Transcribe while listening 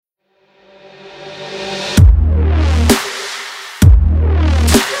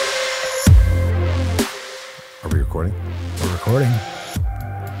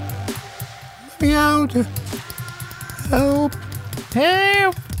Help.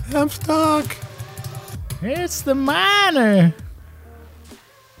 Help! I'm stuck. It's the miner.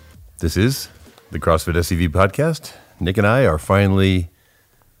 This is the CrossFit SCV podcast. Nick and I are finally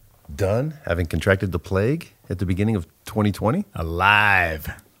done having contracted the plague at the beginning of 2020, Alive.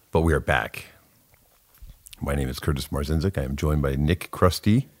 but we are back. My name is Curtis Marzinzik. I am joined by Nick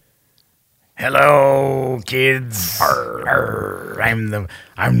Krusty. Hello, kids. I'm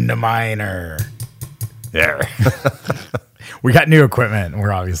the miner. There. We got new equipment, and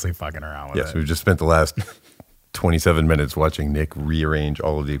we're obviously fucking around with Yes, it. we've just spent the last 27 minutes watching Nick rearrange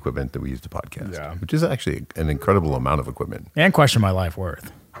all of the equipment that we use to podcast, Yeah. which is actually an incredible amount of equipment And question my life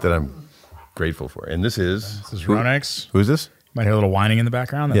worth. that I'm grateful for. And this is... This is Ronex. Who is this? Might hear a little whining in the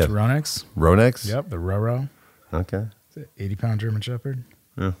background. That's Yeah. Ronex. Ronex? Yep, the Roro. Okay. It's an 80-pound German Shepherd.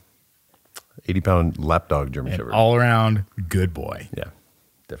 80-pound lapdog German And Shepherd. all around good boy. Yeah,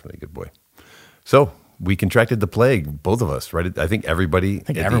 definitely a good boy. So we contracted the plague, both of us, right? I think everybody at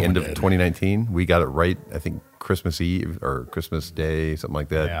the everyone end of did. 2019, we got it right. I think Christmas Eve or Christmas Day, something like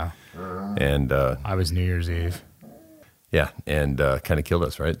that. Yeah. And I was New Year's Eve. kind of killed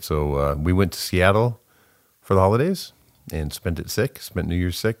us, right? So we went to Seattle for the holidays and spent it sick, spent New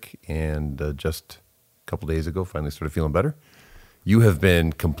Year's sick, and just a couple days ago finally started feeling better. You have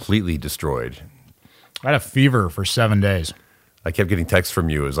been completely destroyed. I had a fever for 7 days. I kept getting texts from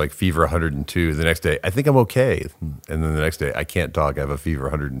you. It was like fever 102. The next day, I think I'm okay. And then the next day, I can't talk. I have a fever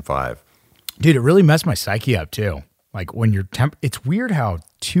 105. Dude, it really messed my psyche up too. Like when your it's weird how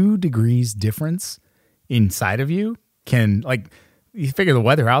 2 degrees difference inside of you can, like, you figure the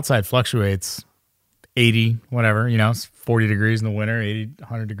weather outside fluctuates 80, whatever, it's 40 degrees in the winter, 80,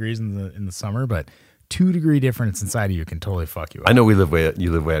 100 degrees in the summer, but 2 degree difference inside of you can totally fuck you up. I know you live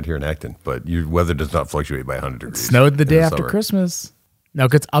way out here in Acton, but your weather does not fluctuate by 100 degrees. It snowed the in day after summer. Christmas. No,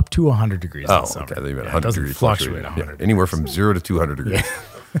 it gets up to 100 degrees in Oh, the summer. okay. They meant Yeah, 100 it doesn't degrees fluctuate fluctuating. 100 Anywhere from 0 to 200 degrees.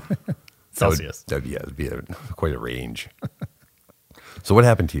 Celsius. That'd be quite a range. So what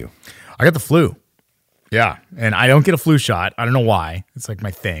happened to you? I got the flu. Yeah. And I don't get a flu shot. I don't know why. It's like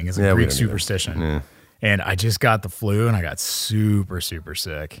my thing. It's a Yeah, we Greek don't either. superstition. And I just got the flu and I got super, super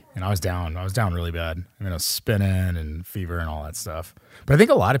sick. And I was down. I was down really bad. I mean, I was spinning and fever and all that stuff. But I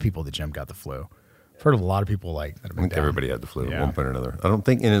think a lot of people at the gym got the flu. I've heard of a lot of people that have I been think down. everybody had the flu at Yeah. one point or another. I don't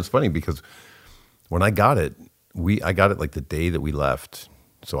think, and it's funny because when I got it, I got it like the day that we left.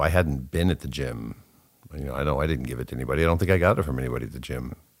 So I hadn't been at the gym. I know I didn't give it to anybody. I don't think I got it from anybody at the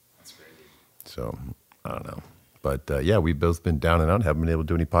gym. That's crazy. So I don't know. But we've both been down and out, haven't been able to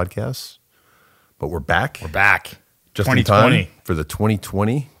do any podcasts. But we're back. We're back. Just in 2020. time for the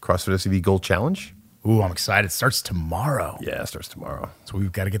 2020 CrossFit SCV Gold Challenge. Ooh, I'm excited. It starts tomorrow. Yeah, it starts tomorrow. So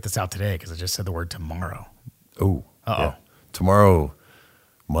we've got to get this out today because I just said the word tomorrow. Oh, Uh-oh. Tomorrow,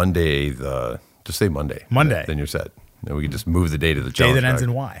 Monday, just say Monday. Monday. Then you're set. Then we can just move the day to the Day challenge. that ends back.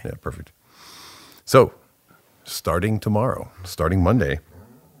 in Y. Yeah, perfect. So, starting tomorrow, starting Monday,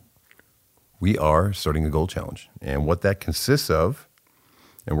 we are starting a goal challenge. And what that consists of,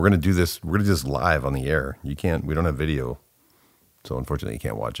 and we're going to do this live on the air. We don't have video. So unfortunately you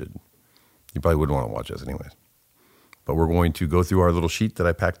can't watch it. You probably wouldn't want to watch us anyways. But we're going to go through our little sheet that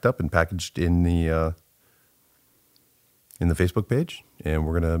I packed up and packaged in the Facebook page. And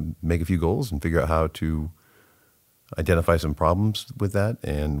we're going to make a few goals and figure out how to identify some problems with that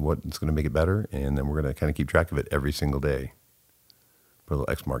and what's going to make it better. And then we're going to kind of keep track of it every single day. Put a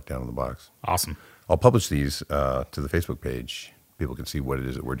little X mark down on the box. Awesome. I'll publish these to the Facebook page. People can see what it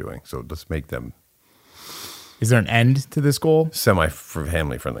is that we're doing. So let's make them Is there an end to this goal?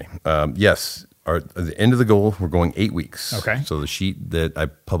 family friendly. Yes. At the end of the goal, we're going 8 weeks. Okay. So the sheet that I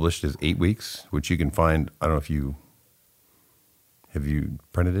published is 8 weeks, which you can find. I don't know if have you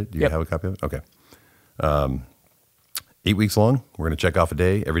printed it? Do you Yep. have a copy of it? Okay. 8 weeks long. We're going to check off a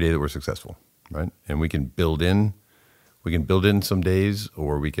day every day that we're successful, right? And we can build in some days,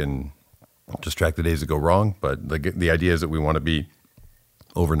 or we can just track the days that go wrong. But the idea is that we want to be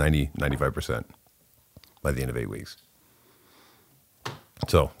over 95% by the end of 8 weeks.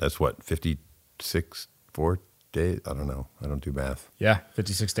 So that's what, 4 days? I don't know. I don't do math. Yeah,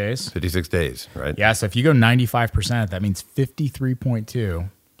 56 days. 56 days, right? Yeah, so if you go 95%, that means 53.2.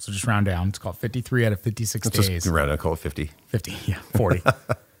 So just round down. It's called 53 out of 56 Let's days. just round. I call it 50. 50, yeah, 40.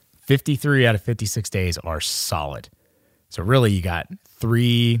 53 out of 56 days are solid. So really you got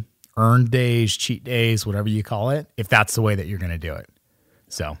 3 earned days, cheat days, whatever you call it, if that's the way that you're going to do it.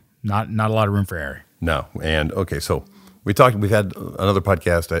 So not a lot of room for error. No. And okay, so we've had another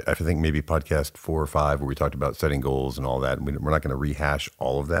podcast, I think maybe podcast 4 or 5, where we talked about setting goals and all that. And we're not going to rehash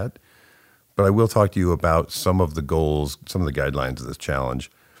all of that, but I will talk to you about some of the goals, some of the guidelines of this challenge.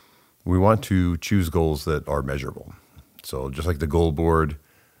 we want to choose goals that are measurable. So just like the goal board,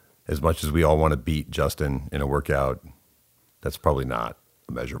 as much as we all want to beat Justin in a workout, that's probably not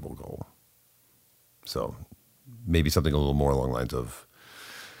a measurable goal. So maybe something a little more along the lines of,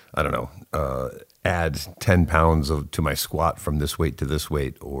 I don't know, add 10 pounds to my squat from this weight to this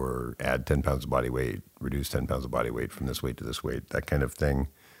weight, or add 10 pounds of body weight, reduce 10 pounds of body weight from this weight to this weight, that kind of thing.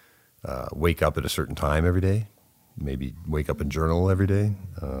 Wake up at a certain time every day. Maybe wake up and journal every day.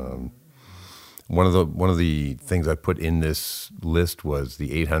 One of the things I put in this list was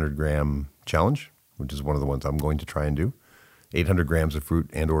the 800 gram challenge, which is one of the ones I'm going to try and do. 800 grams of fruit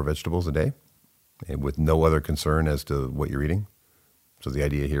and or vegetables a day, and with no other concern as to what you're eating. So the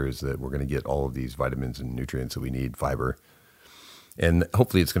idea here is that we're going to get all of these vitamins and nutrients that we need, fiber, and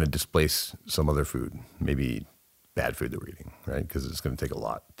hopefully it's going to displace some other food, maybe bad food that we're eating, right? Because it's going to take a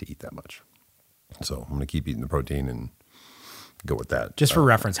lot to eat that much. So I'm going to keep eating the protein and go with that. Just for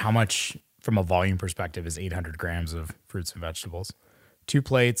reference, how much from a volume perspective is 800 grams of fruits and vegetables? 2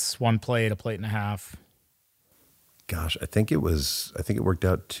 plates, 1 plate, a plate and a half? Gosh, I think it worked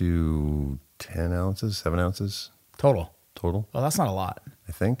out to 10 ounces, 7 ounces. Total. Well, that's not a lot.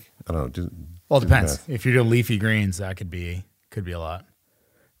 I think. I don't know. Well, it depends. If you're doing leafy greens, that could be a lot.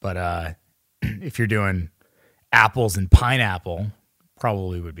 But if you're doing apples and pineapple,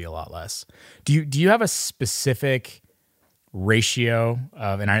 probably would be a lot less. Do you have a specific ratio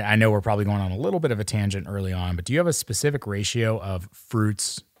of, and I know we're probably going on a little bit of a tangent early on, but do you have a specific ratio of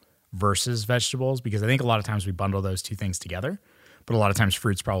fruits versus vegetables? Because I think a lot of times we bundle those two things together, but a lot of times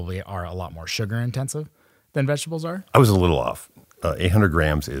fruits probably are a lot more sugar intensive than vegetables are. I was a little off. 800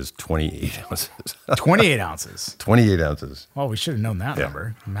 grams is 28 ounces. 28 ounces. 28 ounces. Oh, we should have known that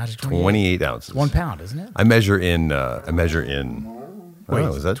number. Magic 28 ounces. 1 pound, isn't it? I measure in. Wait,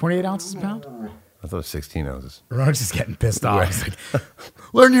 is that 28 ounces a pound? I thought it was 16 ounces. Ron's just getting pissed off. He's like,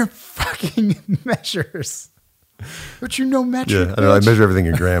 learn your fucking measures. But you know metric. Yeah, I measure everything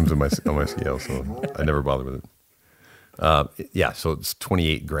in grams on my scale, so I never bother with it. So it's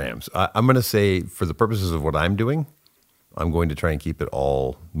 28 grams. I'm going to say, for the purposes of what I'm doing, I'm going to try and keep it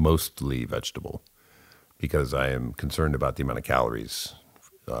all mostly vegetable, because I am concerned about the amount of calories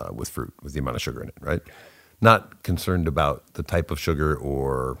with fruit, with the amount of sugar in it, right? Not concerned about the type of sugar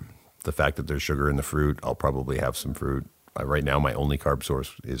or the fact that there's sugar in the fruit. I'll probably have some fruit. Right now, my only carb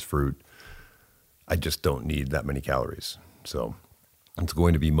source is fruit. I just don't need that many calories. So it's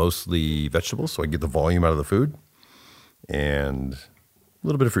going to be mostly vegetables, so I get the volume out of the food, and a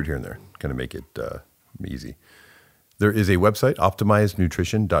little bit of fruit here and there, kind of make it easy. There is a website,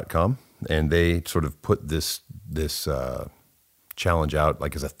 optimizenutrition.com, and they sort of put this challenge out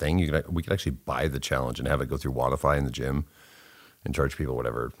like as a thing. We could actually buy the challenge and have it go through Wodify in the gym and charge people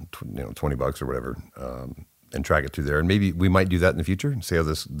whatever, $20 or whatever, and track it through there. And maybe we might do that in the future and see how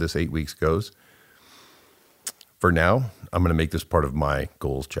this 8 weeks goes. For now, I'm going to make this part of my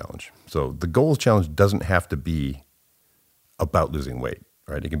goals challenge. So the goals challenge doesn't have to be about losing weight,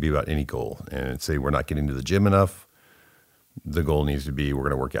 right? It can be about any goal. And say we're not getting to the gym enough. The goal needs to be we're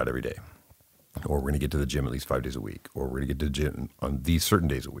going to work out every day, or we're going to get to the gym at least 5 days a week, or we're going to get to the gym on these certain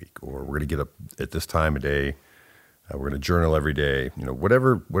days a week, or we're going to get up at this time of day. We're going to journal every day.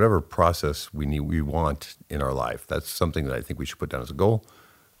 Whatever process we want in our life. That's something that I think we should put down as a goal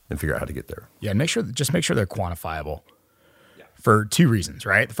and figure out how to get there. Yeah, and make sure they're quantifiable. Yeah. For 2 reasons,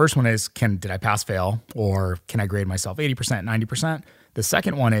 right? The first one is, did I pass fail, or can I grade myself 80%, 90%? The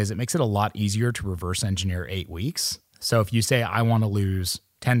second one is, it makes it a lot easier to reverse engineer 8 weeks. So if you say, I want to lose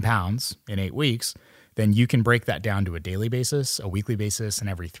 10 pounds in 8 weeks, then you can break that down to a daily basis, a weekly basis, and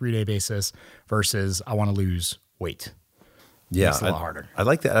every 3-day basis, versus I want to lose weight. Yeah, it's a lot harder. I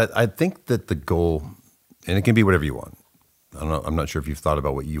like that. I think that the goal, and it can be whatever you want. I don't know. I'm not sure if you've thought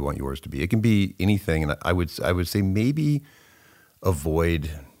about what you want yours to be. It can be anything, and I would say maybe avoid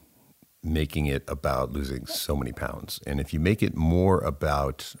making it about losing so many pounds. And if you make it more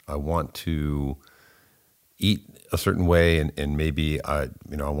about, I want to eat a certain way, and maybe I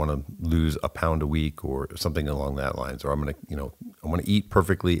want to lose a pound a week or something along that lines, or I want to eat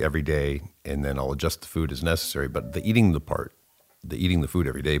perfectly every day, and then I'll adjust the food as necessary. But the eating the food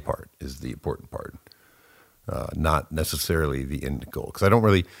every day part is the important part, not necessarily the end goal. Because I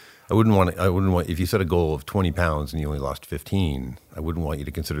wouldn't want, if you set a goal of 20 pounds and you only lost 15, I wouldn't want you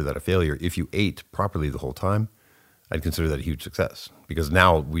to consider that a failure. If you ate properly the whole time, I'd consider that a huge success, because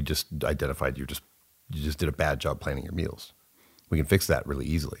now we just identified you just did a bad job planning your meals. We can fix that really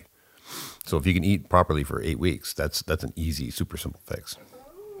easily. So if you can eat properly for 8 weeks, that's an easy, super simple fix.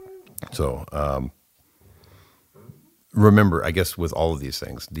 So remember, I guess with all of these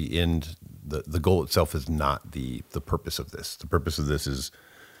things, the goal itself is not the purpose of this. The purpose of this is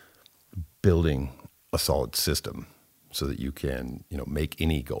building a solid system so that you can, make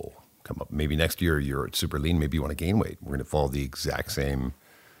any goal come up. Maybe next year you're super lean. Maybe you want to gain weight. We're going to follow the exact same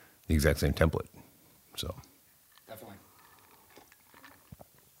template. So, Definitely.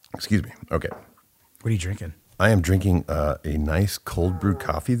 excuse me. Okay. What are you drinking? I am drinking a nice cold brew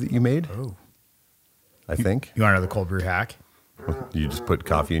coffee that you made. Oh. I think. You want another cold brew hack? You just put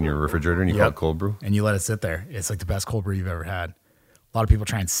coffee in your refrigerator and you call it cold brew? And you let it sit there. It's like the best cold brew you've ever had. A lot of people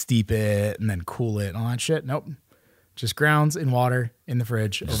try and steep it and then cool it and all that shit. Nope. Just grounds in water in the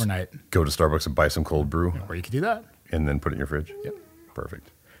fridge overnight. Go to Starbucks and buy some cold brew. Or you could do that. And then put it in your fridge? Yep.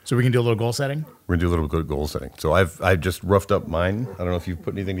 Perfect. So we can do a little goal setting? We're going to do a little good goal setting. So I've just roughed up mine. I don't know if you've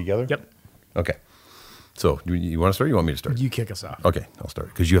put anything together. Yep. Okay. So you want to start or you want me to start? You kick us off. Okay, I'll start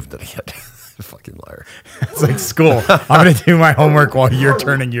because you haven't done it yet. Fucking liar. It's like school. I'm going to do my homework while you're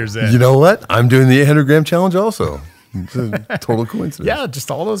turning yours in. You know what? I'm doing the 800-gram challenge also. It's a total coincidence. Yeah,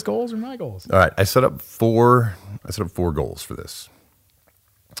 just all those goals are my goals. All right, I set up four goals for this.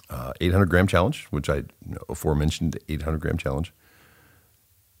 800-gram challenge, which I aforementioned 800-gram challenge.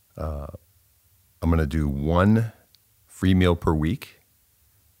 I'm going to do one free meal per week.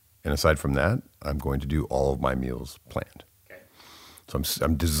 And aside from that, I'm going to do all of my meals planned. Okay. So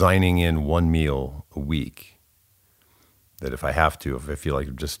I'm designing in one meal a week that if I have to, if I feel like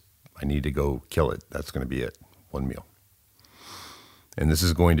I need to go kill it, that's going to be it, one meal. And this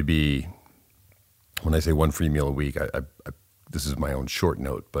is going to be, when I say one free meal a week, this is my own short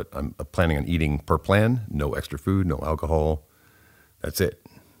note, but I'm planning on eating per plan, no extra food, no alcohol. That's it,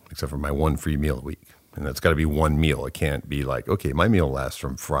 except for my one free meal a week. And that's got to be one meal. It can't be like, okay, my meal lasts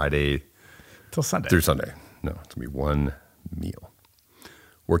from Friday till Sunday. Through Sunday. No, it's going to be one meal.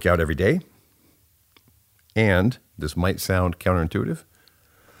 Work out every day. And this might sound counterintuitive,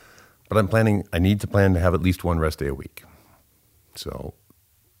 but I need to plan to have at least one rest day a week. So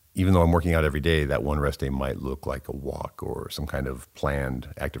even though I'm working out every day, that one rest day might look like a walk or some kind of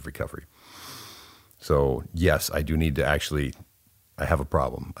planned active recovery. So yes, I do need to I have a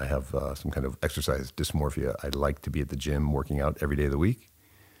problem. I have some kind of exercise dysmorphia. I'd like to be at the gym working out every day of the week.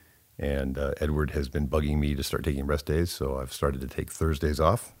 And Edward has been bugging me to start taking rest days, so I've started to take Thursdays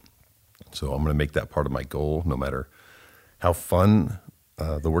off. So I'm going to make that part of my goal. No matter how fun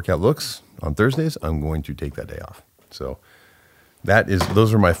the workout looks on Thursdays, I'm going to take that day off. So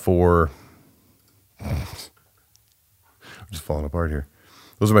those are my four. I'm just falling apart here.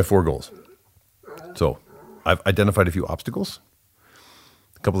 Those are my four goals. So I've identified a few obstacles.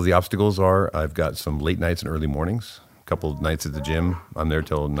 A couple of the obstacles are I've got some late nights and early mornings. A couple of nights at the gym, I'm there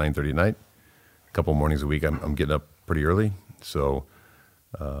till 9:30 at night. A couple of mornings a week, I'm getting up pretty early. So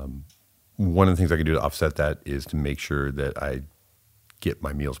one of the things I can do to offset that is to make sure that I get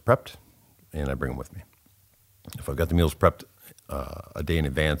my meals prepped and I bring them with me. If I've got the meals prepped a day in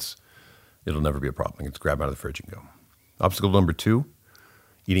advance, it'll never be a problem. I can just grab them out of the fridge and go. Obstacle number 2,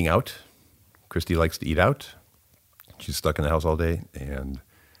 eating out. Christy likes to eat out. She's stuck in the house all day, and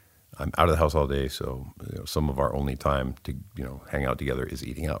I'm out of the house all day, so some of our only time to hang out together is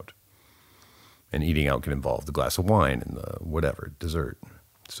eating out. And eating out can involve the glass of wine and the whatever, dessert.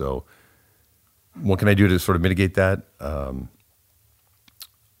 So what can I do to sort of mitigate that? I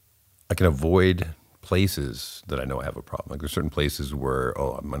can avoid places that I know I have a problem. Like there's certain places where,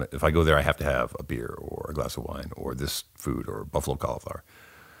 if I go there, I have to have a beer or a glass of wine or this food or buffalo cauliflower.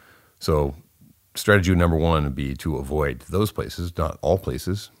 So strategy number 1 would be to avoid those places, not all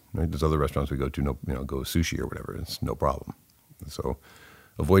places. Right? There's other restaurants we go to, go sushi or whatever. It's no problem. So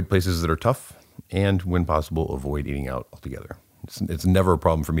avoid places that are tough, and when possible, avoid eating out altogether. It's never a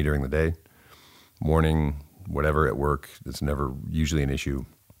problem for me during the day, morning, whatever, at work. It's never usually an issue.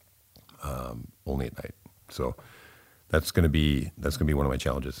 Only at night. So that's going to be one of my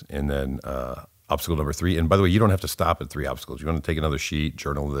challenges. And then obstacle number 3. And by the way, you don't have to stop at 3 obstacles. You want to take another sheet,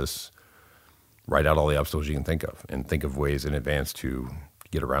 journal this, write out all the obstacles you can think of, and think of ways in advance to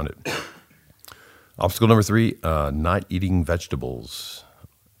get around it. Obstacle number 3, not eating vegetables,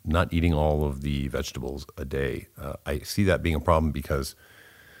 not eating all of the vegetables a day. I see that being a problem because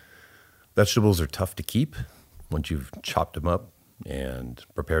vegetables are tough to keep. Once you've chopped them up and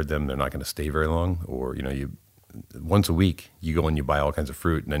prepared them, they're not going to stay very long. Or, once a week, you go and you buy all kinds of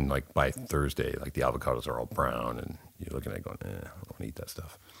fruit, and then like by Thursday, like the avocados are all brown, and you're looking at it going, I don't want to eat that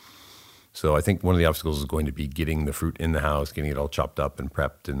stuff. So I think one of the obstacles is going to be getting the fruit in the house, getting it all chopped up and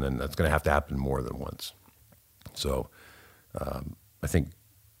prepped, and then that's going to have to happen more than once. So I think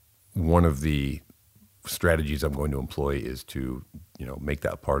one of the strategies I'm going to employ is to, make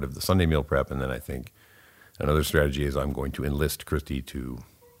that part of the Sunday meal prep, and then I think another strategy is I'm going to enlist Christy to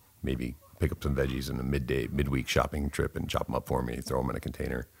maybe pick up some veggies in a midweek shopping trip and chop them up for me, throw them in a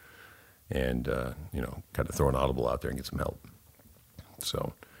container, and kind of throw an audible out there and get some help.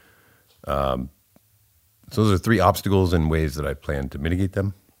 So those are 3 obstacles and ways that I plan to mitigate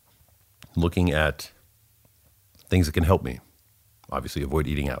them. Looking at things that can help me. Obviously, avoid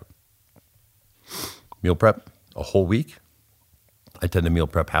eating out. Meal prep a whole week. I tend to meal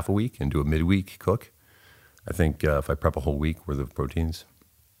prep half a week and do a midweek cook. I think if I prep a whole week worth of proteins,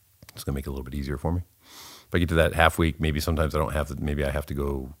 it's going to make it a little bit easier for me. If I get to that half week, maybe sometimes I don't have to, maybe I have to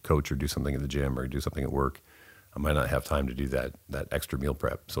go coach or do something at the gym or do something at work. I might not have time to do that extra meal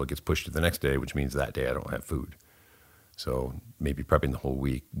prep. So it gets pushed to the next day, which means that day I don't have food. So maybe prepping the whole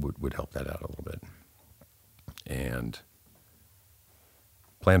week would help that out a little bit. And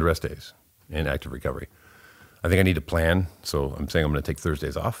planned rest days and active recovery. I think I need to plan. So I'm saying I'm going to take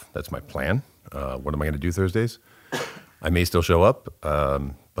Thursdays off. That's my plan. What am I going to do Thursdays? I may still show up,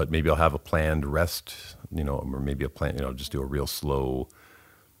 but maybe I'll have a planned rest, or maybe a plan, just do a real slow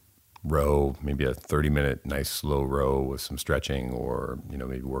row, maybe a 30-minute nice slow row with some stretching, or,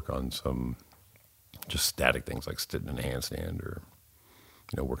 maybe work on some just static things like sitting in a handstand, or,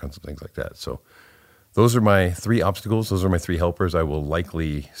 work on some things like that. So those are my 3 obstacles. Those are my 3 helpers. I will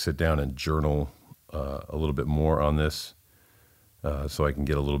likely sit down and journal a little bit more on this so I can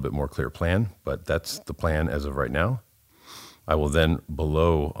get a little bit more clear plan, but that's the plan as of right now. I will then,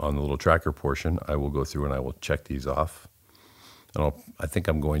 below on the little tracker portion, I will go through and I will check these off. And I think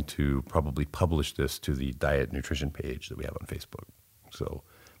I'm going to probably publish this to the diet nutrition page that we have on Facebook, so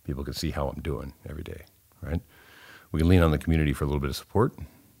people can see how I'm doing every day, right? We can lean on the community for a little bit of support, a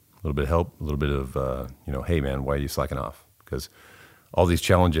little bit of help, a little bit of, hey man, why are you slacking off? Because all these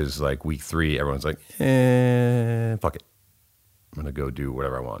challenges, like week 3, everyone's like, fuck it. I'm going to go do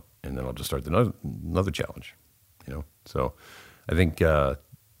whatever I want. And then I'll just start another challenge, So I think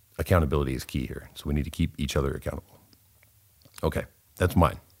accountability is key here. So we need to keep each other accountable. Okay, that's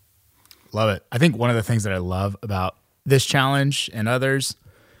mine. Love it. I think one of the things that I love about this challenge and others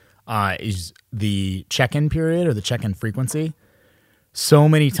is the check-in period or the check-in frequency. So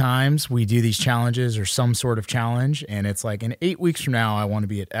many times we do these challenges or some sort of challenge, and it's like in 8 weeks from now, I want to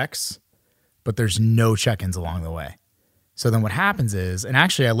be at X, but there's no check-ins along the way. So then what happens is, and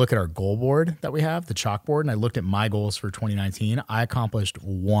actually I look at our goal board that we have, the chalkboard, and I looked at my goals for 2019. I accomplished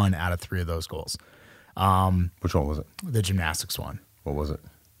 1 out of 3 of those goals. Which one was it? The gymnastics one. What was it?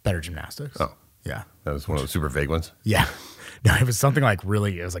 Better gymnastics. Oh. Yeah. That was one of those super vague ones? Yeah. No, it was something like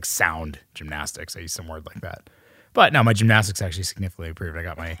it was like sound gymnastics. I used some word like that. But no, my gymnastics actually significantly improved. I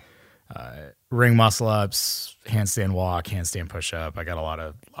got my ring muscle ups, handstand walk, handstand push up. I got a lot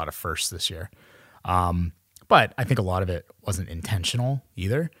of firsts this year. But I think a lot of it wasn't intentional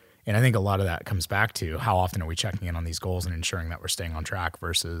either. And I think a lot of that comes back to how often are we checking in on these goals and ensuring that we're staying on track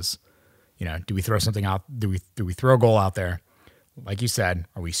versus, do we throw something out? Do we throw a goal out there? Like you said,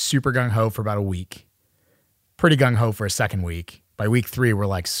 are we super gung-ho for about a week? Pretty gung-ho for a second week. By week 3, we're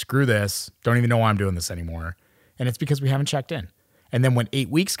like, screw this. Don't even know why I'm doing this anymore. And it's because we haven't checked in. And then when 8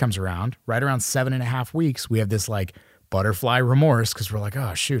 weeks comes around, right around 7.5 weeks, we have this like butterfly remorse because we're like,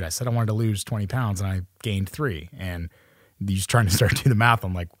 oh, shoot, I said I wanted to lose 20 pounds and I gained 3. And you're just trying to start doing the math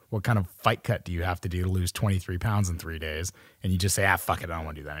on like, what kind of fight cut do you have to do to lose 23 pounds in 3 days? And you just say, fuck it, I don't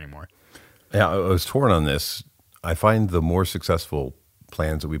want to do that anymore. Yeah, I was torn on this. I find the more successful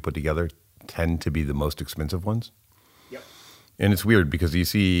plans that we put together tend to be the most expensive ones. Yep. And it's weird because you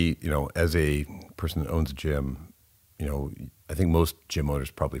see, as a person that owns a gym, I think most gym owners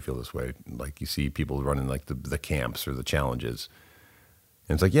probably feel this way. Like you see people running like the camps or the challenges.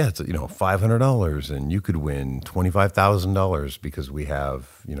 And it's like, yeah, it's, $500 and you could win $25,000 because we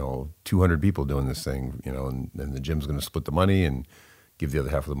have, 200 people doing this thing, and the gym's going to split the money and give the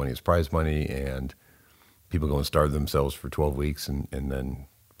other half of the money as prize money. And people go and starve themselves for 12 weeks and then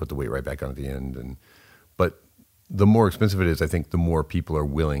put the weight right back on at the end. But the more expensive it is, I think the more people are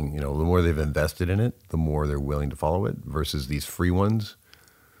willing, the more they've invested in it, the more they're willing to follow it versus these free ones.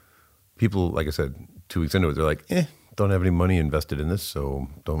 People, like I said, 2 weeks into it, they're like, don't have any money invested in this, so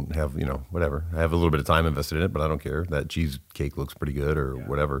don't have, whatever. I have a little bit of time invested in it, but I don't care. That cheesecake looks pretty good or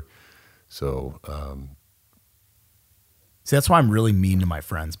whatever. So, see, that's why I'm really mean to my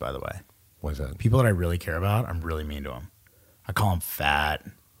friends, by the way. Why is that? People that I really care about, I'm really mean to them. I call them fat.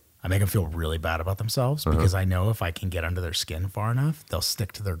 I make them feel really bad about themselves because I know if I can get under their skin far enough, they'll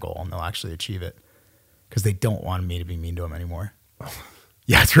stick to their goal and they'll actually achieve it because they don't want me to be mean to them anymore.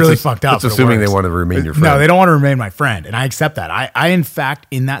 Yeah, it's really fucked up. It's assuming they want to remain your friend. No, they don't want to remain my friend. And I accept that. I in fact,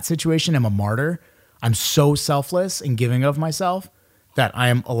 in that situation, am a martyr. I'm so selfless and giving of myself that I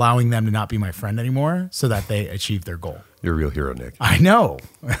am allowing them to not be my friend anymore so that they achieve their goal. You're a real hero, Nick. I know.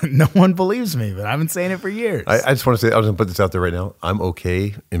 No one believes me, but I've been saying it for years. I just want to say, I was going to put this out there right now. I'm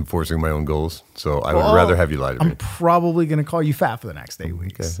okay enforcing my own goals. So I would rather have you lie to me. I'm probably going to call you fat for the next 8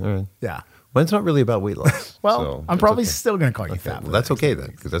 weeks. Okay, all right. Yeah. Mine's not really about weight loss. Well, so I'm that's probably okay. still going to call you Okay, fat. well, that's okay then,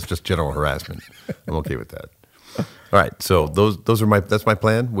 because that's just general harassment. I'm okay with that. All right, so those are that's my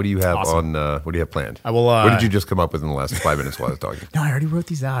plan. What do you have Awesome. what do you have planned? I will. What did you just come up with in the last 5 minutes while I was talking? No, I already wrote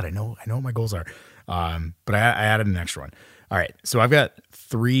these out. I know what my goals are. But I added an extra one. All right. So I've got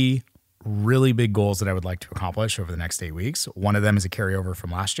 3 really big goals that I would like to accomplish over the next 8 weeks. One of them is a carryover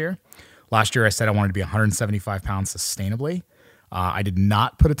from last year. Last year, I said I wanted to be 175 pounds sustainably. I did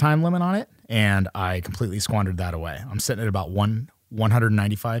not put a time limit on it, and I completely squandered that away. I'm sitting at about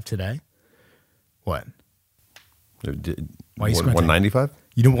 195 today. What? Why are you squinting? 195?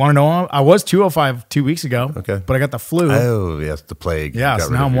 You don't want to know? I was 205 2 weeks ago. Okay. But I got the flu. Oh, yes, the plague. Yeah, got so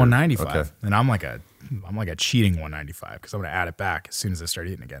rid now of I'm your- 195, Okay. and I'm like a cheating 195 because I'm going to add it back as soon as I start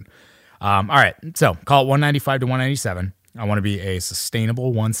eating again. All right, so call it 195 to 197. I want to be a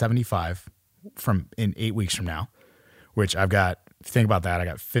sustainable 175 in 8 weeks from now, which I've got. Think about that. I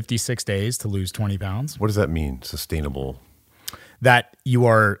got 56 days to lose 20 pounds. What does that mean? Sustainable. That you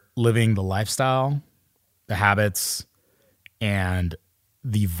are living the lifestyle, the habits, and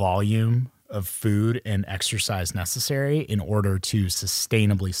the volume of food and exercise necessary in order to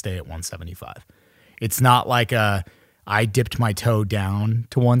sustainably stay at 175. It's not like I dipped my toe down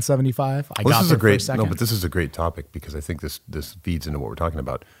to 175. I got This is there a great for a second. no, but this is a great topic because I think this feeds into what we're talking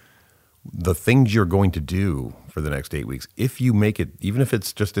about. The things you're going to do for the next 8 weeks, if you make it, even if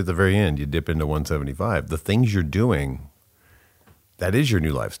it's just at the very end, you dip into 175. The things you're doing, that is your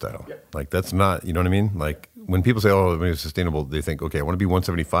new lifestyle. Like that's not, you know what I mean? Like when people say, "Oh, I mean, it's sustainable," they think, "Okay, I want to be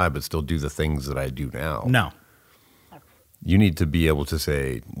 175, but still do the things that I do now." No. You need to be able to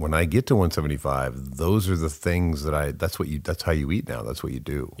say, when I get to 175, those are the things that that's how you eat now. That's what you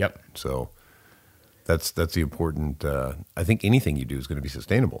do. Yep. So that's the important, I think anything you do is going to be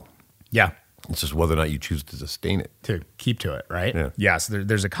sustainable. Yeah. It's just whether or not you choose to sustain it. To keep to it, right? Yeah. So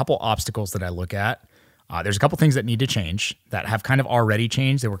there's a couple obstacles that I look at. There's a couple things that need to change that have kind of already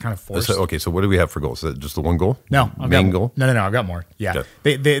changed. They were kind of forced. So what do we have for goals? Is that just the one goal? No, Main goal? No, I've got more. Yeah,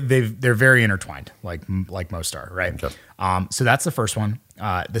 Okay. they're very intertwined, like most are, right? Okay. So that's the first one.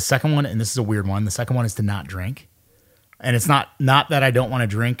 The second one, and this is a weird one. The second one is to not drink, and it's not that I don't want to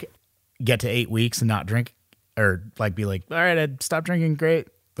drink. Get to 8 weeks and not drink, or like be like, all right, I stopped drinking, great.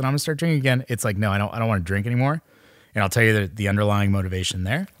 Then I'm gonna start drinking again. It's like, no, I don't want to drink anymore. And I'll tell you the underlying motivation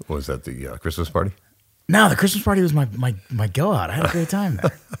there. What was that, the Christmas party? No, the Christmas party was my go out. I had a great time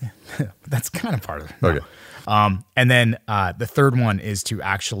there. That's kind of part of it. No. Okay. And then the third one is to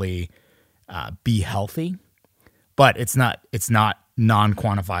actually be healthy, but it's not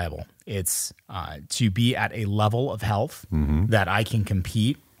non-quantifiable. It's to be at a level of health that I can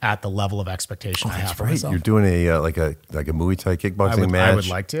compete at the level of expectation I have for Right. myself. You're doing a like a Muay Thai kickboxing match. I would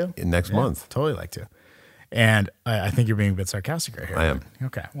like to next month. Totally like to. And I think you're being a bit sarcastic right here. I am.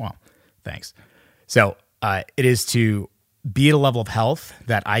 Okay. Well, thanks. So it is to be at a level of health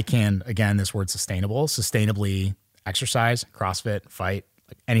that I can, again, this word sustainably exercise, CrossFit, fight,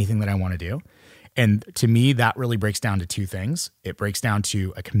 like anything that I want to do. And to me, that really breaks down to 2 things. It breaks down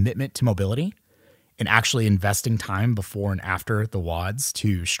to a commitment to mobility and actually investing time before and after the WODs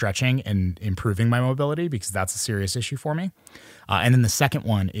to stretching and improving my mobility, because that's a serious issue for me. And then the second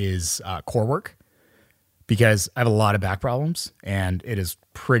one is core work, because I have a lot of back problems and it is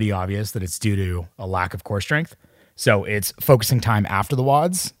pretty obvious that it's due to a lack of core strength. So it's focusing time after the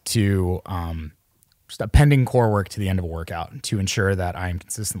WODs to just appending core work to the end of a workout to ensure that I'm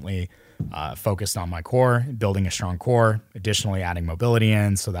consistently focused on my core, building a strong core, additionally adding mobility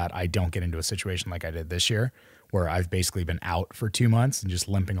in so that I don't get into a situation like I did this year where I've basically been out for 2 months and just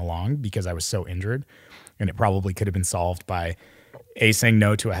limping along because I was so injured. And it probably could have been solved by A, saying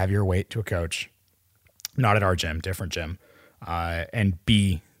no to a heavier weight to a coach, not at our gym, different gym, and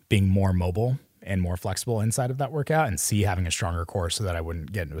B, being more mobile and more flexible inside of that workout, and C, having a stronger core so that I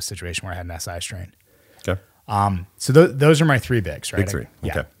wouldn't get into a situation where I had an SI strain. Okay. So those are my 3 bigs, right? Big 3.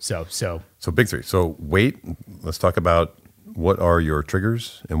 Yeah. Okay. So big 3. So weight, let's talk about what are your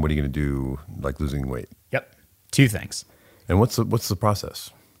triggers and what are you going to do, like losing weight? yep, 2 things. And what's the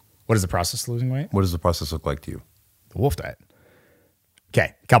process? What is the process of losing weight? What does the process look like to you? The wolf diet.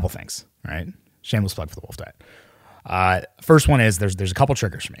 Okay, a couple things, right? Shameless plug for the wolf diet. First one is there's a couple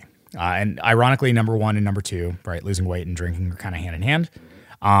triggers for me. And ironically, number 1 and number 2, right, losing weight and drinking are kind of hand in hand.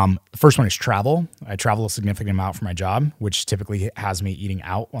 The first one is travel. I travel a significant amount for my job, which typically has me eating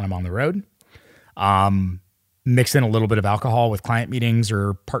out when I'm on the road. mix in a little bit of alcohol with client meetings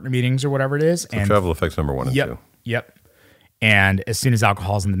or partner meetings or whatever it is. So travel effects number 1 and 2. Yep. And as soon as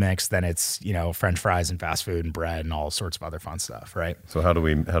alcohol's in the mix, then it's, French fries and fast food and bread and all sorts of other fun stuff, right? So how do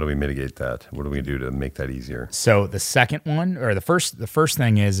we mitigate that? What do we do to make that easier? So the second one, or the first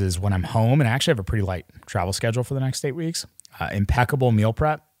thing is when I'm home, and I actually have a pretty light travel schedule for the next 8 weeks, impeccable meal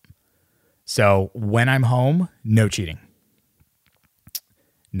prep. So when I'm home, no cheating,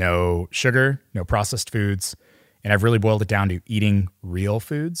 no sugar, no processed foods. And I've really boiled it down to eating real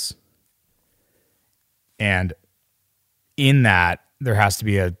foods. And in that, there has to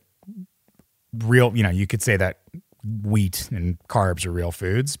be a real, you could say that wheat and carbs are real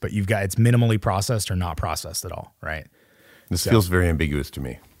foods, but it's minimally processed or not processed at all, right? This feels very ambiguous to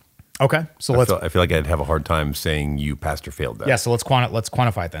me. Okay, so I feel like I'd have a hard time saying you passed or failed that. Yeah, so let's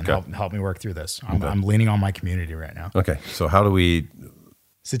quantify it then. Okay. Help me work through this. I'm leaning on my community right now. Okay, so how do we?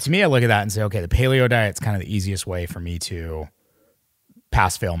 So to me, I look at that and say, okay, the paleo diet's kind of the easiest way for me to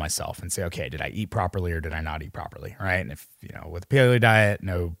pass fail myself and say, okay, did I eat properly or did I not eat properly, right? And if with the paleo diet,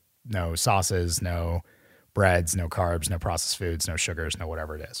 no sauces, no breads, no carbs, no processed foods, no sugars, no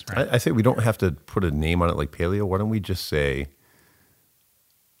whatever it is. Right? I say we don't have to put a name on it like paleo. Why don't we just say,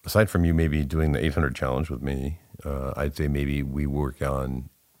 aside from you maybe doing the 800 challenge with me, I'd say maybe we work on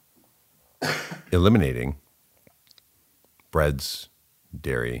eliminating breads,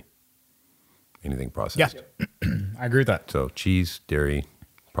 dairy, anything processed. Yeah, I agree with that. So cheese, dairy,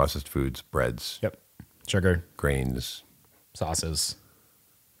 processed foods, breads. Yep. Sugar, grains, sauces.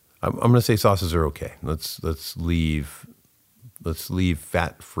 I'm going to say sauces are okay. Let's leave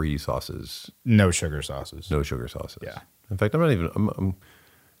fat-free sauces. No sugar sauces. No sugar sauces. Yeah. In fact, I'm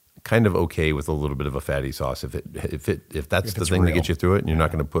kind of okay with a little bit of a fatty sauce if that's the thing that gets you through it, and you're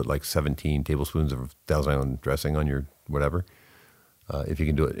not going to put like 17 tablespoons of Thousand Island dressing on your whatever. If you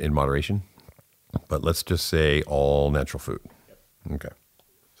can do it in moderation. But let's just say all natural food. Okay.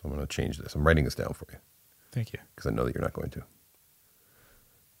 So I'm going to change this. I'm writing this down for you. Thank you. Because I know that you're not going to.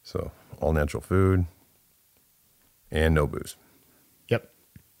 So all natural food and no booze. Yep.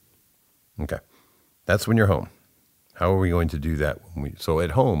 Okay. That's when you're home. How are we going to do that? So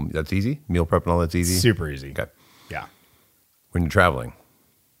at home, that's easy? Meal prep and all that's easy? Super easy. Okay. Yeah. When you're traveling,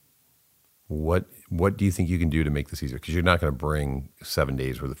 what do you think you can do to make this easier? Because you're not going to bring 7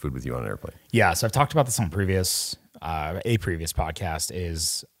 days worth of food with you on an airplane. Yeah, so I've talked about this on a previous podcast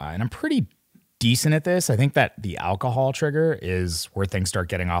and I'm pretty decent at this. I think that the alcohol trigger is where things start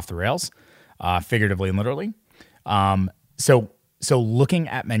getting off the rails, figuratively and literally. So looking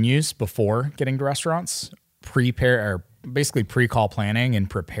at menus before getting to restaurants, pre-call planning and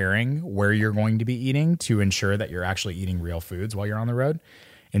preparing where you're going to be eating to ensure that you're actually eating real foods while you're on the road,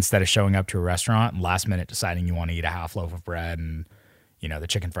 instead of showing up to a restaurant and last minute deciding you want to eat a half loaf of bread and, the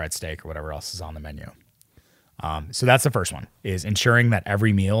chicken fried steak or whatever else is on the menu. So that's the first one, is ensuring that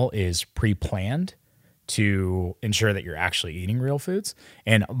every meal is pre-planned to ensure that you're actually eating real foods.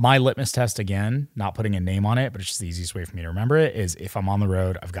 And my litmus test, again, not putting a name on it, but it's just the easiest way for me to remember it, is if I'm on the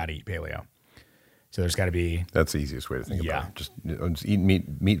road, I've got to eat paleo. So there's got to be... That's the easiest way to think about it. Just eat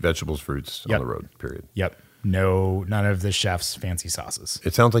meat, vegetables, fruits on the road, period. Yep. No, none of the chef's fancy sauces.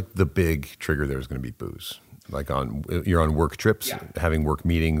 It sounds like the big trigger there is going to be booze. Like you're on work trips, having work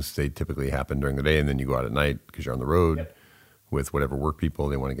meetings, they typically happen during the day, and then you go out at night because you're on the road with whatever work people.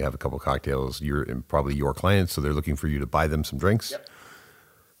 They want to have a couple of cocktails. You're probably your clients, so they're looking for you to buy them some drinks. Yep.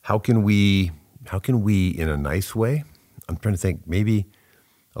 How can we, in a nice way? I'm trying to think. Maybe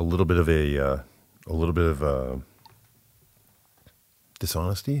a little bit of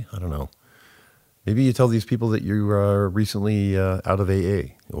dishonesty. I don't know. Maybe you tell these people that you are recently out of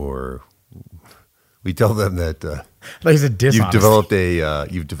AA, or we tell them that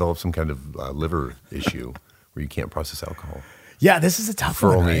you've developed some kind of liver issue where you can't process alcohol. Yeah, this is a tough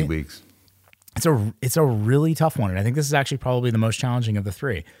one. For only 8 weeks. It's a really tough one, and I think this is actually probably the most challenging of the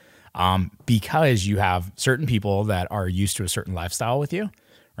three, because you have certain people that are used to a certain lifestyle with you,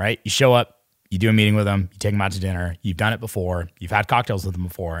 right? You show up, you do a meeting with them, you take them out to dinner, you've done it before, you've had cocktails with them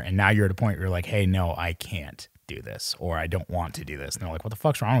before, and now you're at a point where you're like, hey, no, I can't do this, or I don't want to do this. And they're like, what the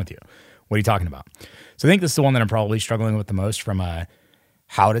fuck's wrong with you? What are you talking about? So I think this is the one that I'm probably struggling with the most from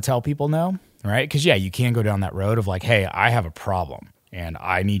how to tell people no, right? Because, you can go down that road of like, hey, I have a problem and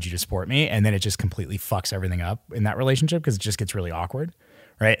I need you to support me. And then it just completely fucks everything up in that relationship because it just gets really awkward,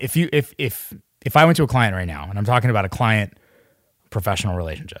 right? If I went to a client right now and I'm talking about a client professional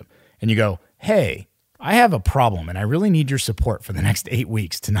relationship and you go, hey, I have a problem and I really need your support for the next 8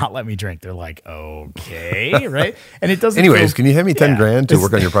 weeks to not let me drink. They're like, okay, right? And it doesn't. Anyways, can you hand me 10 grand to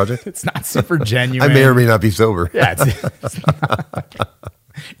work on your project? It's not super genuine. I may or may not be sober. Yeah,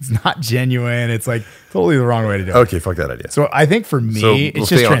 It's not genuine. It's like totally the wrong way to do it. Okay, fuck that idea. So I think for me, it's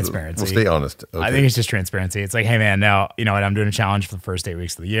just transparency. We'll stay honest. Okay. I think it's just transparency. It's like, hey man, now you know what? I'm doing a challenge for the first 8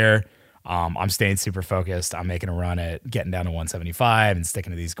 weeks of the year. I'm staying super focused. I'm making a run at getting down to 175 and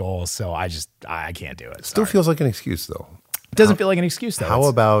sticking to these goals. So I can't do it. Still feels like an excuse though. It doesn't feel like an excuse though. How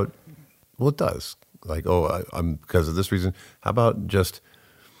about? Well, it does. Like, I'm because of this reason. How about just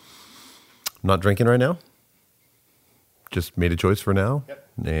not drinking right now? Just made a choice for now,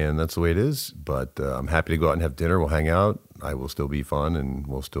 and that's the way it is. But I'm happy to go out and have dinner. We'll hang out. I will still be fun, and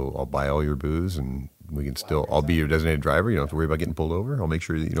I'll buy all your booze, and we can still. I'll be your designated driver. You don't have to worry about getting pulled over. I'll make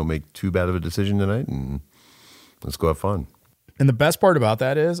sure that you don't make too bad of a decision tonight, and let's go have fun. And the best part about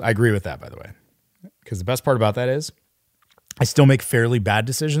that is, I agree with that, by the way, because the best part about that is, I still make fairly bad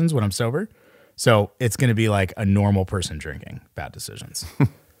decisions when I'm sober. So it's going to be like a normal person drinking bad decisions.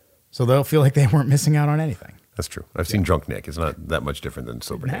 So they'll feel like they weren't missing out on anything. That's true. I've seen drunk Nick. It's not that much different than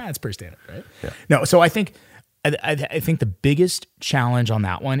sober Nick. It's pretty standard, right? Yeah. No, so I think the biggest challenge on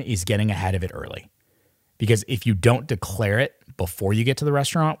that one is getting ahead of it early. Because if you don't declare it before you get to the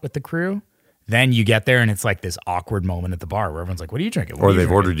restaurant with the crew, then you get there and it's like this awkward moment at the bar where everyone's like, what are you drinking? Or they've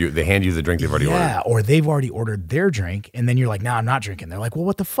ordered you, they hand you the drink they've already ordered. Yeah, or they've already ordered their drink and then you're like, no, I'm not drinking. They're like, well,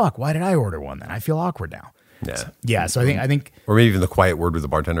 what the fuck? Why did I order one then? I feel awkward now. Yeah. So I think, or maybe even the quiet word with the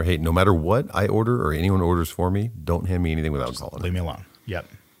bartender. Hey, no matter what I order or anyone orders for me, don't hand me anything with alcohol. Leave me alone. Yep.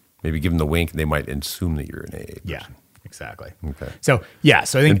 Maybe give them the wink. They might assume that you're an AA person. Yeah, exactly. Okay. So I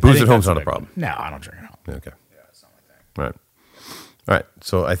think and booze at home's not a problem. No, I don't drink at home. Okay. Yeah, it's not my thing. All right.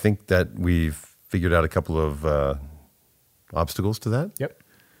 So I think that we've figured out a couple of obstacles to that. Yep.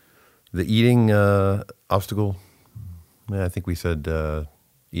 The eating obstacle. I think we said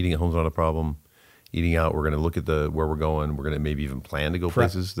eating at home's not a problem. Eating out, we're going to look at where we're going. We're going to maybe even plan to go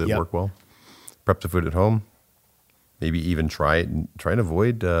places that work well. Prep the food at home. Maybe even try and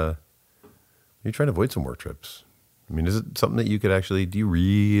avoid. Maybe try and avoid some work trips. I mean, is it something that you could actually? Do you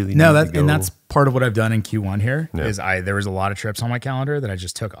really? No, need to go? And that's part of what I've done in Q1 here. Yeah. Is there was a lot of trips on my calendar that I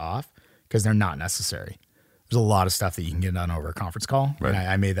just took off because they're not necessary. There's a lot of stuff that you can get done over a conference call, right. And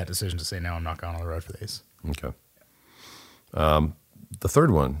I made that decision to say no, I'm not going on the road for these. Okay. The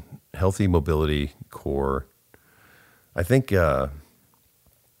third one. Healthy mobility core. I think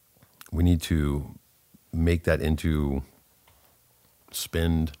we need to make that into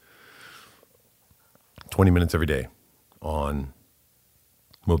spend 20 minutes every day on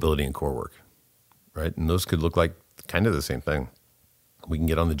mobility and core work, right? And those could look like kind of the same thing. We can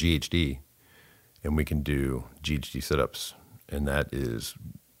get on the GHD and we can do GHD sit-ups, and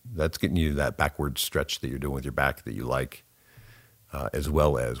that's getting you that backward stretch that you're doing with your back that you like. As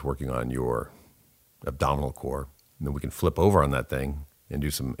well as working on your abdominal core. And then we can flip over on that thing and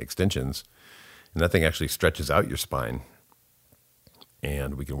do some extensions. And that thing actually stretches out your spine.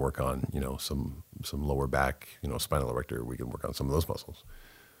 And we can work on, some lower back, spinal erector. We can work on some of those muscles.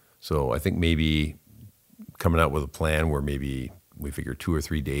 So I think maybe coming out with a plan where maybe we figure 2 or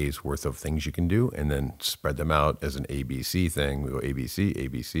 3 days worth of things you can do and then spread them out as an ABC thing. We go ABC,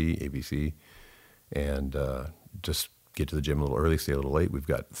 ABC, ABC, and just get to the gym a little early, stay a little late. We've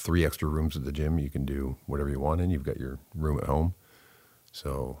got 3 extra rooms at the gym. You can do whatever you want in. You've got your room at home.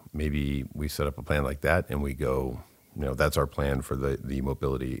 So maybe we set up a plan like that and we go, that's our plan for the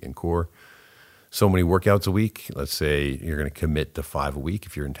mobility and core. So many workouts a week. Let's say you're going to commit to 5 a week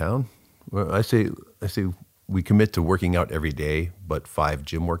if you're in town. Well, I say we commit to working out every day, but 5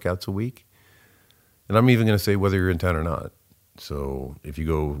 gym workouts a week. And I'm even going to say whether you're in town or not. So if you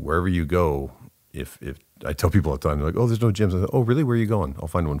go wherever you go, if I tell people all the time, they're like, oh, there's no gyms. I say, oh, really? Where are you going? I'll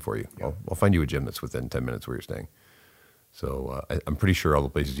find one for you. Yeah. I'll find you a gym that's within 10 minutes where you're staying. So I'm pretty sure all the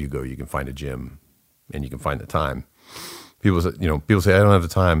places you go, you can find a gym and you can find the time. People say, I don't have the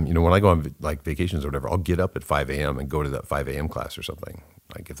time. When I go on like vacations or whatever, I'll get up at 5 a.m. and go to that 5 a.m. class or something.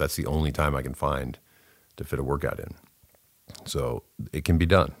 Like if that's the only time I can find to fit a workout in. So it can be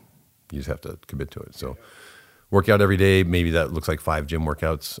done. You just have to commit to it. So work out every day. Maybe that looks like 5 gym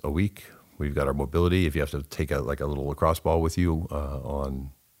workouts a week. We've got our mobility. If you have to take a little lacrosse ball with you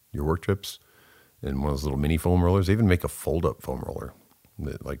on your work trips, and one of those little mini foam rollers, they even make a fold-up foam roller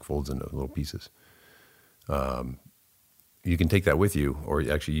that like folds into little pieces. You can take that with you, or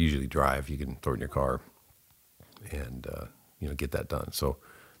actually usually drive. You can throw it in your car and get that done. So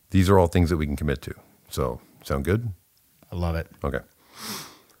these are all things that we can commit to. So sound good? I love it. Okay.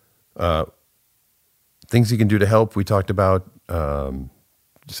 Things you can do to help. We talked about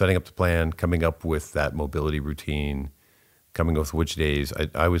setting up the plan, coming up with that mobility routine, coming up with which days.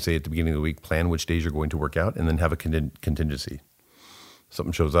 I would say at the beginning of the week, plan which days you're going to work out, and then have a contingency.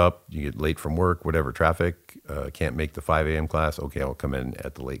 Something shows up, you get late from work, whatever, traffic, can't make the 5 a.m. class. Okay, I'll come in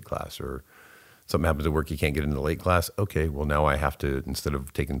at the late class. Or something happens at work, you can't get into the late class. Okay, well, now I have to, instead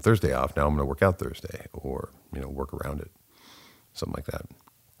of taking Thursday off, now I'm going to work out Thursday or, work around it. Something like that.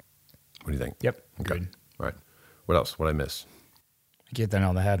 What do you think? Yep. Okay. Agreed. All right. What else? What did I miss? Get that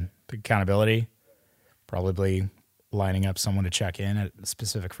on the head. The accountability, probably lining up someone to check in at a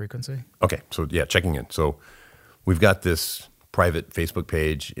specific frequency. Okay. So, yeah, checking in. So we've got this private Facebook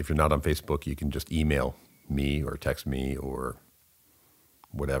page. If you're not on Facebook, you can just email me or text me or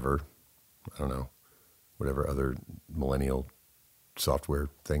whatever. I don't know. Whatever other millennial software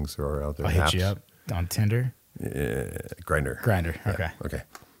things there are out there. I'll hit you up on Tinder. Grindr. Okay. Okay.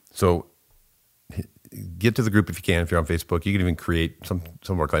 So get to the group if you can. If you're on Facebook, you can even create some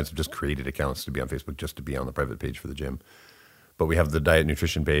of our clients have just created accounts to be on Facebook just to be on the private page for the gym. But we have the diet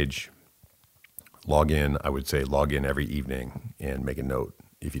nutrition page. Log in. I would say log in every evening and make a note.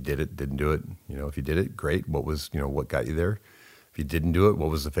 If you did it, didn't do it. If you did it, great. What was what got you there? If you didn't do it, what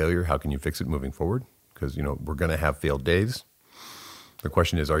was the failure? How can you fix it moving forward? Because we're going to have failed days. The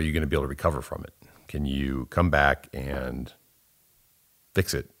question is, are you going to be able to recover from it? Can you come back and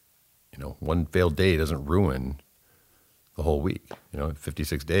fix it? One failed day doesn't ruin the whole week.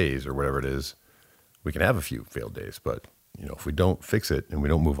 56 days or whatever it is, we can have a few failed days. But, if we don't fix it and we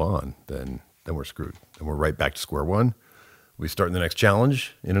don't move on, then we're screwed. Then we're right back to square one. We start in the next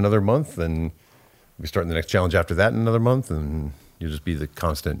challenge in another month, and we start in the next challenge after that in another month, and you'll just be the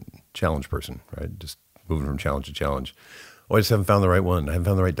constant challenge person, right? Just moving from challenge to challenge. Oh, I just haven't found the right one. I haven't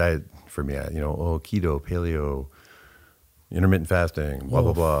found the right diet for me. Keto, paleo, intermittent fasting, blah,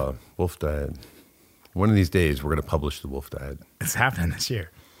 blah, blah, wolf diet. One of these days, we're going to publish the wolf diet. It's happening this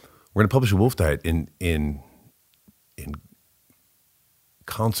year. We're going to publish a wolf diet in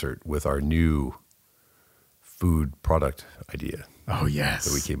concert with our new food product idea. Oh, yes.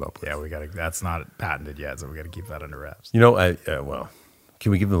 That we came up with. Yeah, that's not patented yet, so we got to keep that under wraps. Well,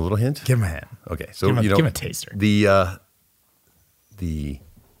 can we give them a little hint? Give them a hint. Okay. So, give them a taster. The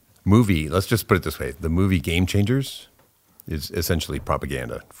movie, let's just put it this way. The movie Game Changers is essentially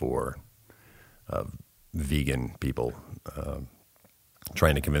propaganda for vegan people,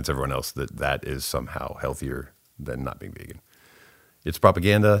 trying to convince everyone else that is somehow healthier than not being vegan. It's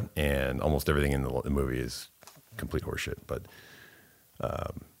propaganda, and almost everything in the movie is complete horseshit. But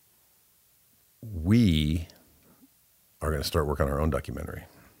we are going to start working on our own documentary,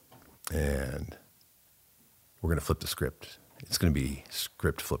 and we're going to flip the script. It's going to be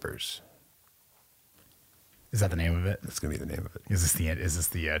Script Flippers. Is that the name of it? That's going to be the name of it. Is this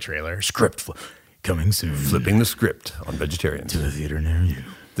the trailer? Coming soon. Flipping the script on vegetarians. To the theater near you.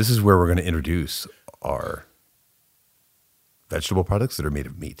 This is where we're going to introduce our vegetable products that are made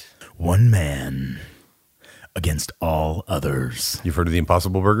of meat. One man against all others. You've heard of the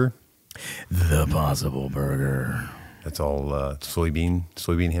Impossible Burger? The Possible Burger. That's all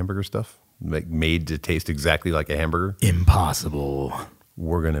soybean hamburger stuff made to taste exactly like a hamburger. Impossible.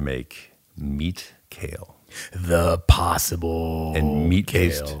 We're going to make meat kale. The Possible And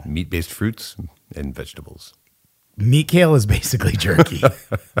Kale. meat-based fruits and vegetables. Meat kale is basically jerky.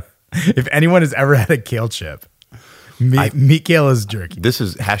 If anyone has ever had a kale chip, meat kale is jerky. This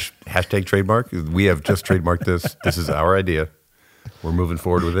is hashtag trademark. We have just trademarked this. This is our idea. We're moving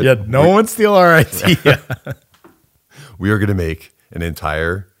forward with it. Yeah, no one steal our idea. We are going to make an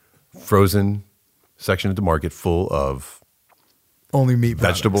entire frozen section of the market full of Only meat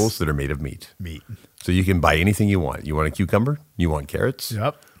vegetables products. that are made of meat. Meat. So you can buy anything you want. You want a cucumber? You want carrots?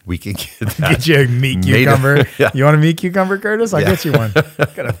 Yep. We can get that. Get you a meat cucumber. Yeah. You want a meat cucumber, Curtis? I'll get you one.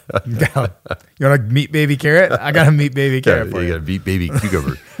 You want a meat baby carrot? I got a meat baby carrot for you you. got a meat baby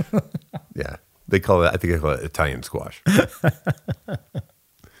cucumber. Yeah. They call it, I think they call it Italian squash.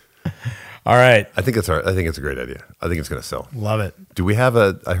 All right. I think it's a great idea. I think it's going to sell. Love it. Do we have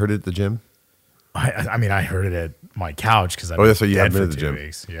I heard it at the gym? I mean, I heard it at my couch because Oh, that's right. You haven't been for at the 2 gym.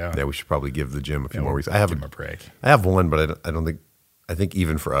 weeks. Yeah. Yeah, we should probably give the gym a few more weeks. Give him a break. I have one, but I don't think. I think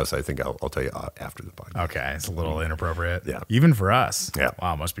even for us, I think I'll tell you after the podcast. Okay. It's a little inappropriate. Yeah. Even for us. Yeah.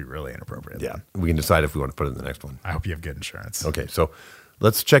 Wow. It must be really inappropriate. Yeah, we can decide if we want to put it in the next one. I hope you have good insurance. Okay, so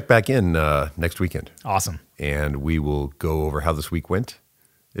let's check back in next weekend, Awesome. and we will go over how this week went,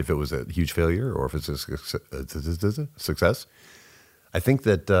 if it was a huge failure or if it's a success. I think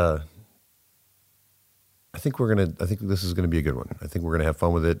that I think this is gonna be a good one. I think we're gonna have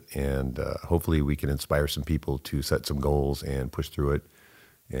fun with it, and hopefully we can inspire some people to set some goals and push through it.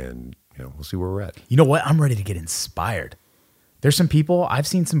 And we'll see where we're at. You know what? I'm ready to get inspired. There's some people, I've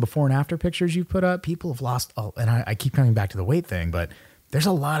seen some before and after pictures you've put up. People have lost, and I keep coming back to the weight thing, but there's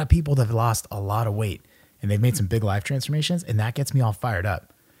a lot of people that have lost a lot of weight. and they've made some big life transformations, and that gets me all fired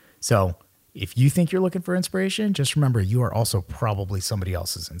up. So if you think you're looking for inspiration, just remember you are also probably somebody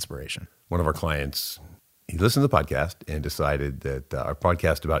else's inspiration. One of our clients, he listened to the podcast and decided that our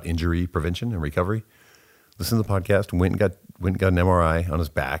podcast about injury prevention and recovery, listened to the podcast, went and got an MRI on his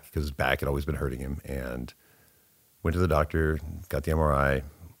back because his back had always been hurting him, and went to the doctor, got the MRI,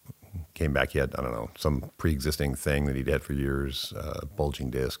 came back, he had, I don't know, some pre-existing thing that he'd had for years, bulging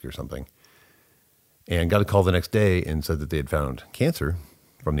disc or something, and got a call the next day and said that they had found cancer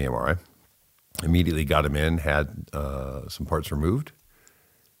from the MRI. Immediately got him in, had some parts removed,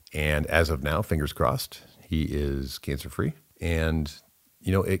 and as of now, fingers crossed, he is cancer-free. And,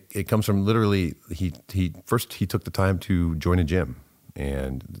 you know, it comes from literally, he took the time to join a gym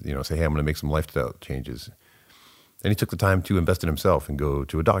and, you know, say, hey, I'm going to make some lifestyle changes. And he took the time to invest in himself and go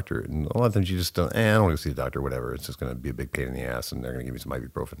to a doctor. And a lot of times you just don't, I don't want to see a doctor, whatever. It's just going to be a big pain in the ass and they're going to give me some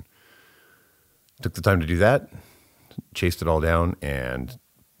ibuprofen. Took the time to do that, chased it all down, and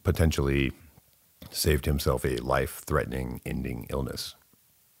potentially saved himself a life-threatening ending illness.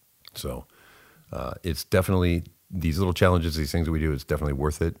 So it's definitely, these little challenges, these things that we do, it's definitely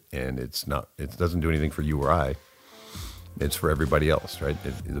worth it. And it doesn't do anything for you or I. It's for everybody else, right?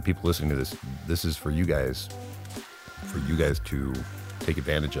 The people listening to this is for you guys to take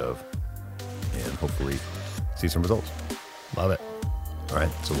advantage of and hopefully see some results. Love it. All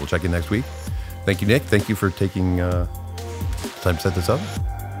right, so we'll check in next week. Thank you, Nick. Thank you for taking time to set this up.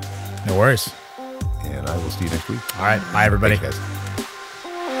 No worries. And I will see you next week. All right. Bye, everybody. Thanks, guys.